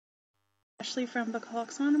Ashley from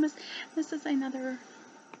Bookish Anonymous. This is another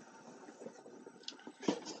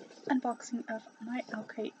unboxing of my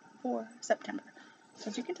Owlcrate for September. So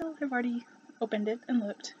as you can tell, I've already opened it and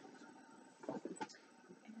looked.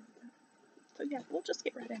 So yeah, we'll just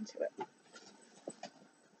get right into it.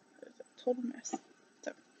 It's a total mess.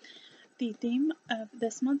 So the theme of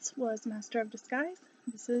this month's was Master of Disguise.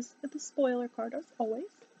 This is the spoiler card as always.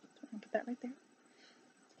 So I'm going to put that right there.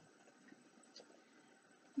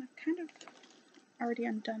 And I've kind of already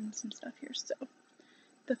undone some stuff here. So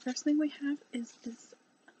the first thing we have is this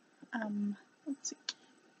let's see,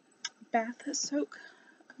 bath soak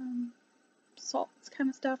salts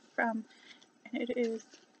kind of stuff and it is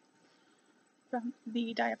from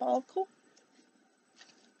the Diabolical,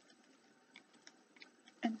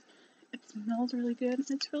 and it smells really good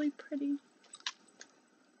and it's really pretty.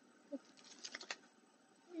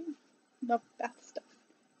 Love bath stuff.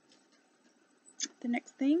 The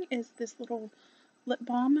next thing is this little lip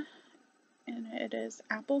balm, and it is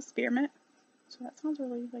apple spearmint. So that sounds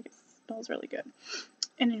really like it smells really good.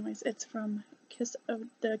 And anyways, it's from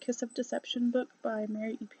the Kiss of Deception book by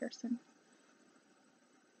Mary E. Pearson.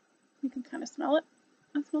 You can kind of smell it.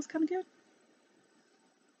 It smells kind of good.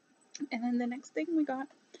 And then the next thing we got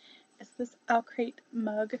is this Owlcrate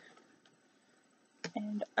mug.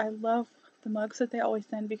 And I love the mugs that they always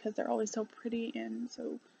send because they're always so pretty and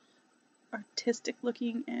so artistic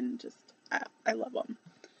looking, and just I love them.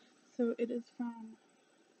 So it is from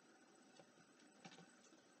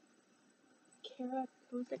Kara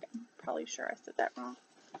Kozik. I'm probably sure I said that wrong.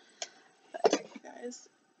 But you guys,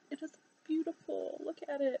 it is beautiful. Look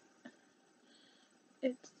at it.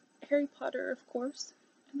 It's Harry Potter, of course,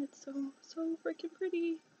 and it's so freaking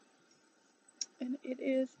pretty. And it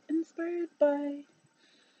is inspired by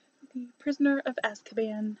the Prisoner of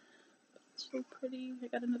Azkaban. It's so pretty. I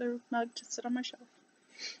got another mug to sit on my shelf.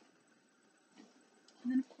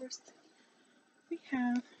 And then, of course, we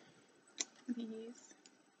have these.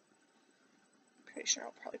 I'm pretty sure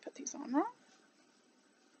I'll probably put these on wrong.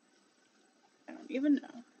 I don't even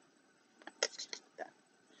know.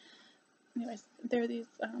 Anyways, they're these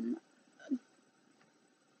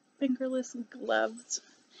fingerless gloves,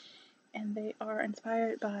 and they are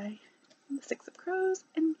inspired by The Six of Crows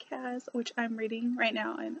and Kaz, which I'm reading right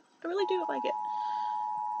now, and I really do like it.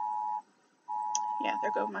 Yeah,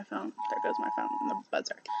 there goes my phone. There goes my phone and the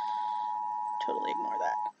buzzer. Totally ignore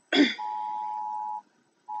that.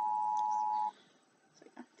 So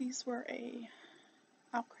yeah, these were a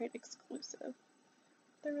Owlcrate exclusive.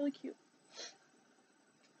 They're really cute.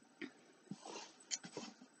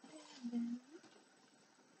 And then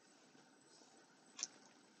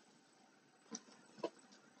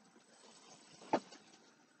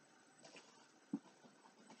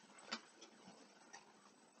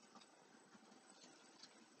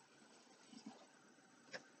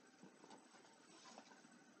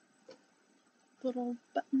little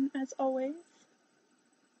button as always.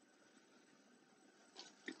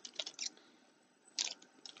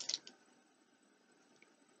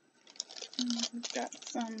 And we've got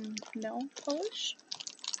some nail polish.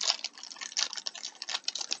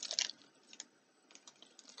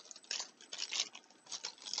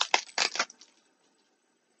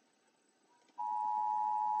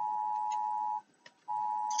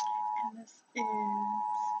 And this is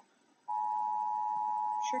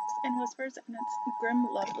Tricks and Whispers, and it's Grim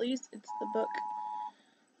Lovelies. It's the book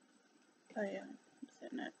by,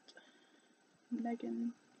 isn't it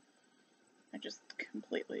Megan? I just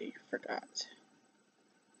completely forgot.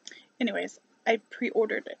 Anyways, I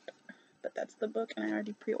pre-ordered it, but that's the book, and I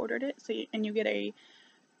already pre-ordered it. So and you get a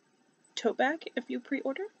tote bag if you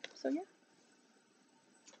pre-order. So yeah,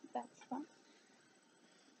 that's fun.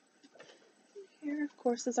 Here, of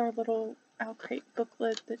course, is our little Owlcrate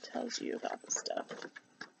booklet that tells you about the stuff.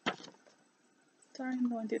 Sorry, I'm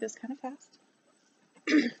going through this kind of fast.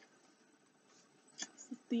 This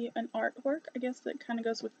is an artwork, I guess, that kind of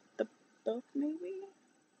goes with the book, maybe?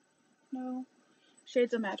 No.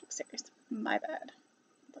 Shades of Magic series. My bad.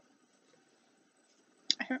 But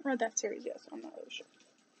I haven't read that series yet, so I'm not really sure.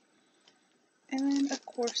 And then, of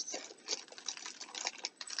course,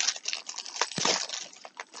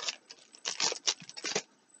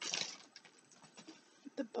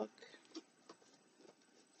 the book.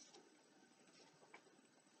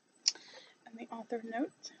 And the author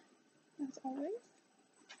note, as always.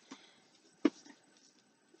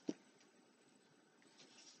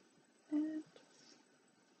 And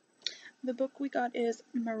the book we got is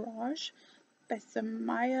Mirage by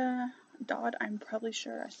Samaya Dodd. I'm probably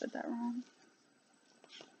sure I said that wrong.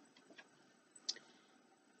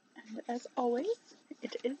 And as always,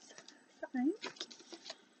 it is signed.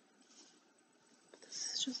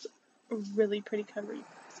 a really pretty cover.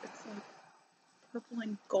 It's like purple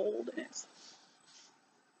and gold, and it's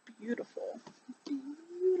beautiful.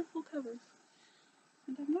 Beautiful cover.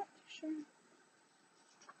 And I'm not sure.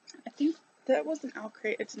 I think that was an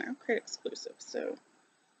Owlcrate. It's an Owlcrate exclusive, so.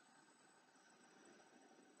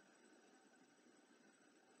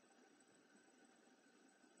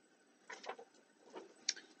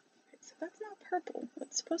 Okay, so that's not purple.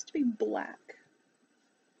 That's supposed to be black.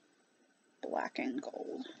 Black and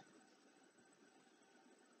gold.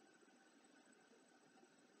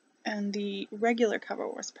 And the regular cover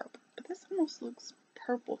was purple. But this almost looks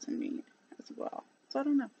purple to me as well. So I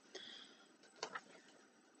don't know.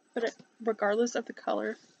 But regardless of the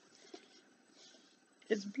color,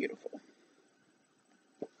 it's beautiful.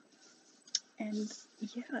 And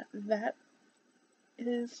yeah, that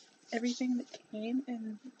is everything that came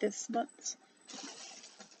in this month's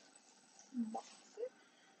box.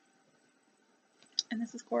 And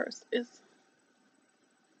this, of course, is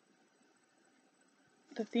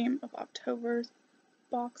the theme of October's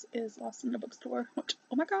box is Lost in a Bookstore, which,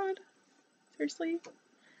 oh my god, seriously?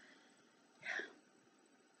 Yeah.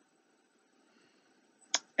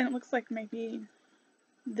 And it looks like maybe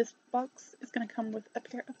this box is going to come with a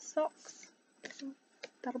pair of socks. So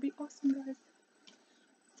that'll be awesome, guys.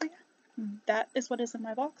 So yeah, that is what is in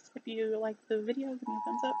my box. If you like the video, give me a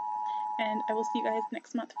thumbs up. And I will see you guys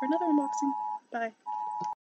next month for another unboxing. Bye.